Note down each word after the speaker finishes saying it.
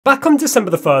Back on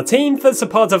December the 13th, as a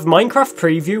part of Minecraft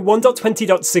Preview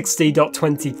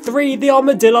 1.20.60.23, the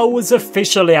Armadillo was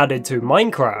officially added to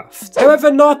Minecraft.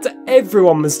 However, not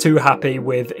everyone was too happy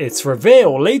with its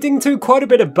reveal, leading to quite a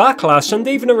bit of backlash and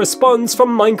even a response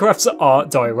from Minecraft's art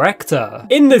director.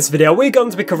 In this video, we're going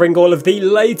to be covering all of the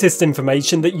latest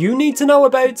information that you need to know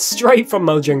about straight from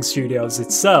Mojang Studios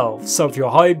itself. So if you're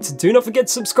hyped, do not forget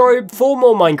to subscribe for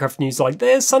more Minecraft news like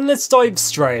this, and let's dive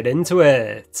straight into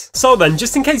it. So then,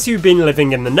 just in case you've been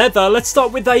living in the nether, let's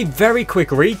start with a very quick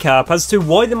recap as to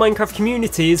why the Minecraft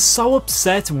community is so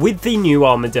upset with the new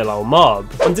Armadillo mob.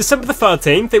 On December the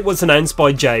 13th, it was announced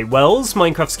by Jay Wells,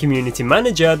 Minecraft's community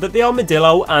manager, that the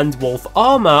Armadillo and Wolf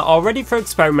armor are ready for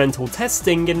experimental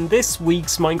testing in this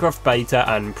week's Minecraft beta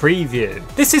and preview.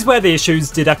 This is where the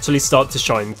issues did actually start to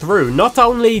shine through. Not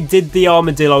only did the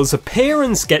Armadillo's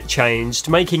appearance get changed,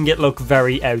 making it look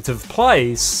very out of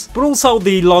place, but also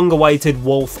the long-awaited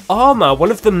Wolf armor, one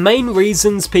of the main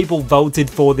reasons people voted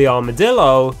for the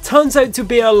Armadillo, turns out to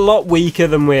be a lot weaker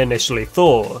than we initially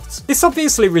thought. This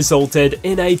obviously resulted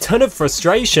in a ton of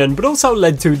frustration, but also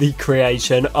led to the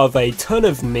creation of a ton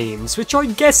of memes, which I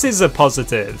guess is a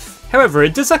positive. However,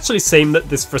 it does actually seem that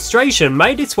this frustration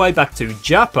made its way back to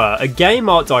Jappa, a game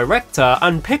art director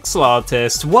and pixel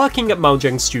artist working at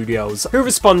Mojang Studios, who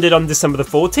responded on December the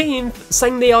 14th,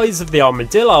 saying the eyes of the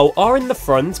Armadillo are in the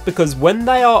front because when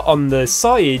they are on the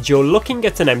side, you're looking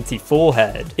at an empty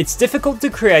forehead. It's difficult to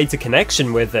create a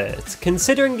connection with it.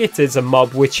 Considering it is a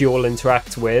mob which you all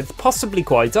interact with, possibly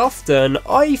quite often,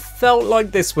 I felt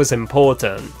like this was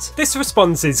important. This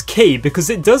response is key because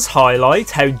it does highlight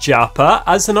how Jappa,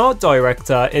 as an art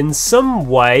director, in some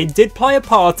way did play a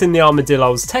part in the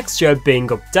Armadillo's texture being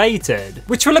updated,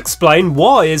 which will explain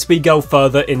why as we go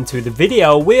further into the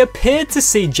video we appear to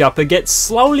see Jappa get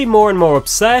slowly more and more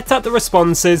upset at the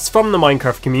responses from the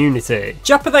Minecraft community.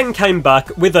 Jappa then came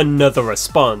back with another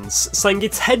response, saying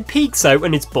its head peeks out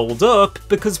and it's balled up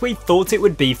because we thought it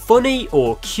would be funny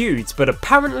or cute, but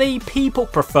apparently people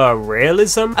prefer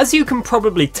realism. As you can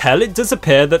probably tell, it does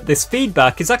appear that this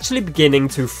feedback is actually beginning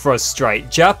to frustrate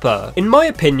Jappa. In my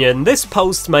opinion, this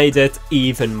post made it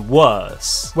even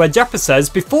worse, where Jappa says,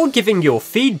 before giving your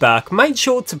feedback, make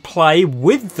sure to play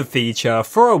with the feature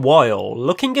for a while.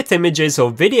 Looking at images or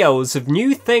videos of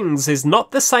new things is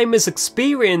not the same as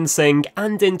experiencing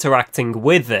and interacting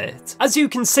with it. As you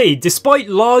can see, despite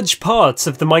large parts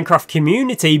of the Minecraft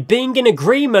community being in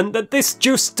agreement that this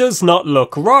just does not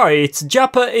look right,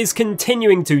 Jappa is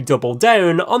continuing to double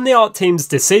down on the art team's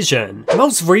decision.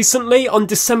 Most recently, on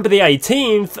December the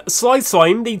 18th,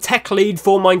 Slime, the tech lead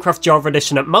for Minecraft Java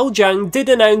Edition at Mojang, did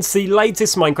announce the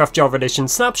latest Minecraft Java Edition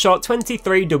Snapshot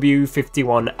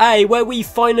 23W51A, where we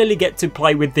finally get to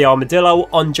play with the Armadillo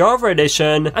on Java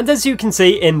Edition, and as you can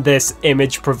see in this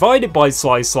image provided by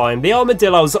Slime, the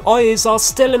Armadillo's eyes are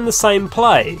still in the same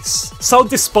place. So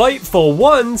despite, for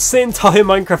once, the entire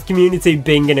Minecraft community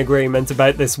being in agreement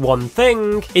about this one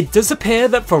thing, it does appear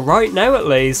that for right now at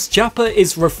least, Jappa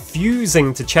is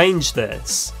refusing to change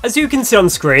this. As you can see on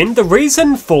screen, the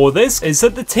reason for this is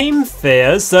that the team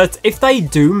fears that if they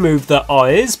do move their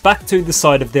eyes back to the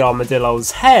side of the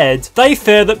Armadillo's head, they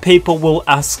fear that people will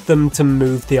ask them to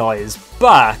move the eyes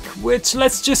back, which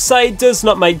let's just say does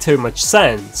not make too much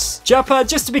sense. Jappa,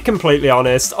 just to be completely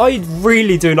honest, I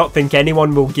really do not think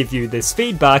anyone will give you this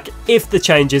feedback if the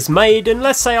change is made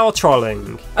unless they are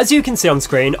trolling. As you can see on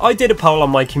screen, I did a poll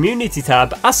on my community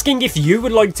tab asking if you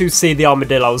would like to see the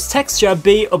Armadillo's texture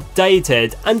be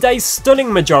updated, and a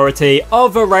stunning majority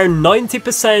of around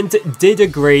 90% did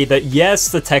agree that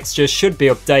yes, the texture should be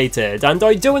updated, and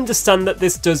I do understand that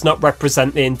this does not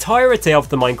represent the entirety of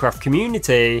the Minecraft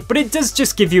community, but it does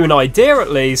just give you an idea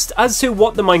at least as to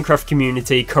what the Minecraft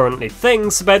community currently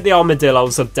thinks about the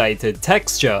Armadillo's updated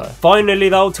texture. Finally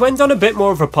though, to end on a bit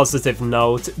more of a positive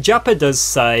note, Jappa does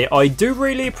say, I do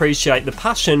really appreciate the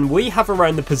passion we have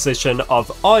around the position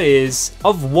of eyes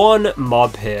of one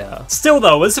mob here. Still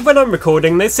though, as of when I'm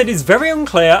recording this, it is very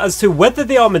unclear as to whether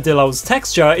the Armadillo's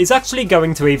texture is actually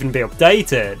going to even be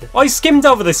updated. I skimmed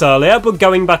over this earlier, but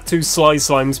going back to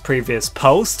Slime's previous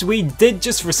post, we did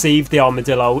just receive the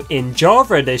Armadillo in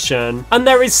Java Edition, and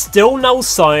there is still no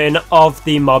sign of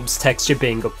the mob's texture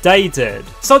being updated.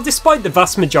 So despite the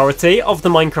vast majority of the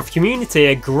Minecraft community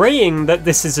agreeing that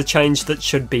this is a change that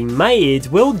should be made,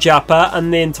 will Jappa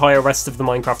and the entire rest of the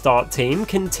Minecraft art team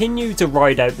continue to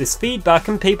ride out this feedback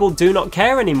and people do not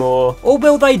care anymore? Or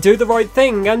will they do the right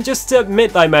thing and just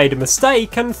admit they made a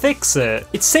mistake and fix it?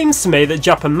 It seems to me that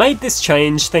Jappa made this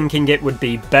change thinking it would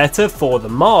be better for the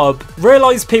mob,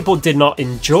 realised people did not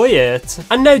enjoy it,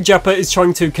 and now Jappa developer is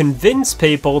trying to convince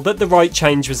people that the right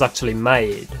change was actually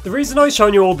made. The reason I've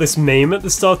shown you all this meme at the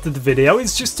start of the video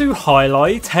is just to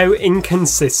highlight how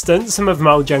inconsistent some of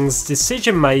Mojang's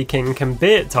decision making can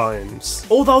be at times.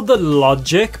 Although the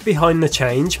logic behind the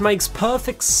change makes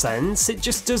perfect sense, it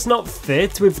just does not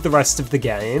fit with the rest of the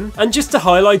game. And just to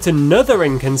highlight another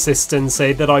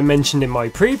inconsistency that I mentioned in my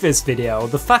previous video,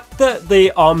 the fact that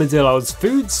the Armadillo's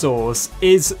food source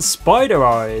is spider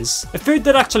eyes, a food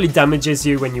that actually damages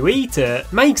you when you eat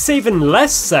it, makes even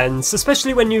less sense,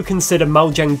 especially when you consider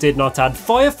Mojang did not add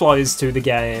fireflies to the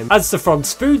game as the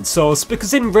frog's food source,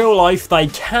 because in real life they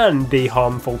can be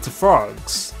harmful to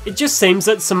frogs. It just seems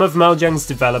that some of Mojang's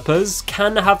developers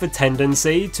can have a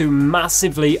tendency to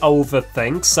massively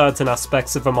overthink certain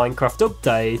aspects of a Minecraft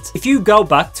update. If you go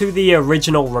back to the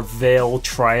original reveal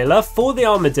trailer for the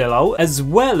Armadillo, as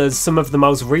well as some of the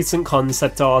most recent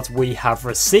concept art we have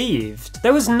received,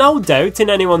 there was no doubt in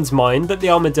anyone's mind that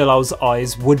the Armadillo's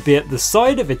eyes would be at the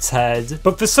side of its head,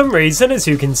 but for some reason, as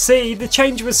you can see, the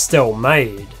change was still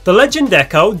made. The Legend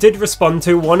Echo did respond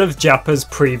to one of Jappa's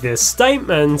previous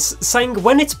statements, saying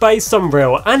when it's based on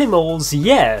real animals,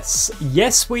 yes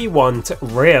we want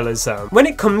realism. When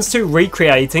it comes to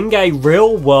recreating a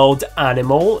real world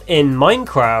animal in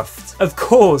Minecraft, of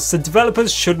course the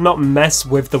developers should not mess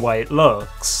with the way it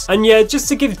looks. And yeah, just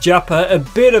to give Jappa a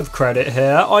bit of credit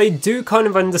here, I do kind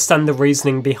of understand the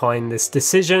reasoning behind this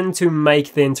decision to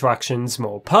make the interactions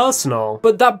more personal,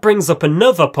 but that brings up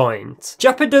another point.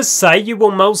 Jappa does say you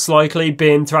will most likely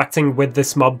be interacting with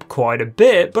this mob quite a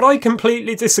bit, but I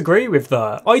completely disagree with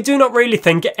that. I do not really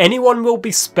think anyone will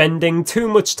be spending too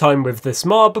much time with this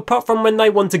mob apart from when they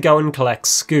want to go and collect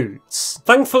scoots.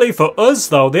 Thankfully for us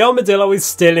though, the Armadillo is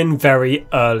still in very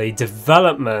early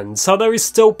development, so there is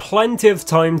still plenty of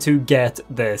time to get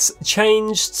this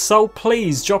changed, so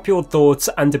please drop your thoughts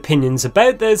and opinions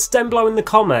about this down below in the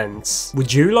comments.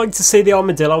 Would you like to see the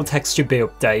Armadillo texture be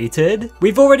updated?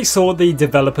 We've already saw the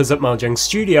developers at Mojang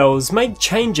Studios make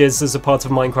changes as a part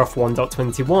of Minecraft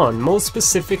 1.21, more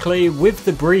specifically with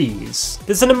the breeze.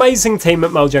 There's an amazing team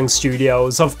at Mojang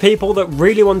Studios of people that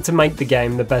really want to make the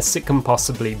game the best it can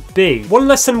possibly be. One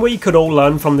lesson we could all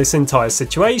learn from this entire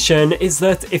situation is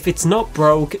that if it's not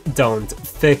broke, don't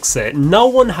fix it. No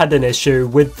one had an issue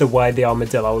with the way the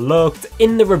Armadillo looked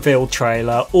in the reveal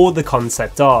trailer or the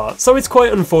concept art, so it's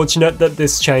quite unfortunate that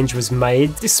this change was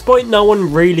made despite no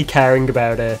one really caring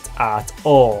about it at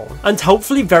all. And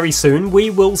hopefully very soon we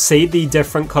will see the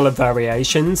different colour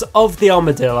variations of the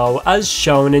Armadillo as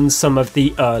shown in some of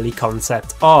the early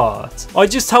concept art. I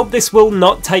just hope this will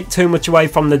not take too much away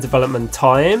from the development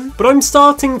time, but I'm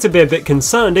starting to be a bit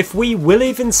concerned if we will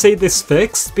even see this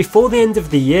fixed before the end of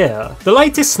the year. The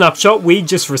latest snapshot we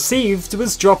just received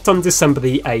was dropped on December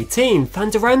the 18th,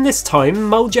 and around this time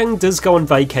Mojang does go on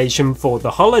vacation for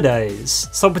the holidays,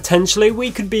 so potentially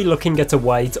we could be looking at a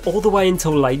wait all the way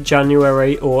until late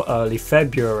January or early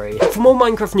February. For more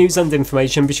Minecraft news and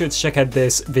information, be sure to check out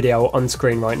this video on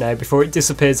screen right now before it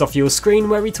disappears off your screen,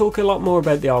 where we talk a lot more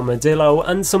about the Armadillo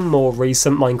and some more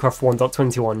recent Minecraft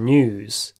 1.21 news.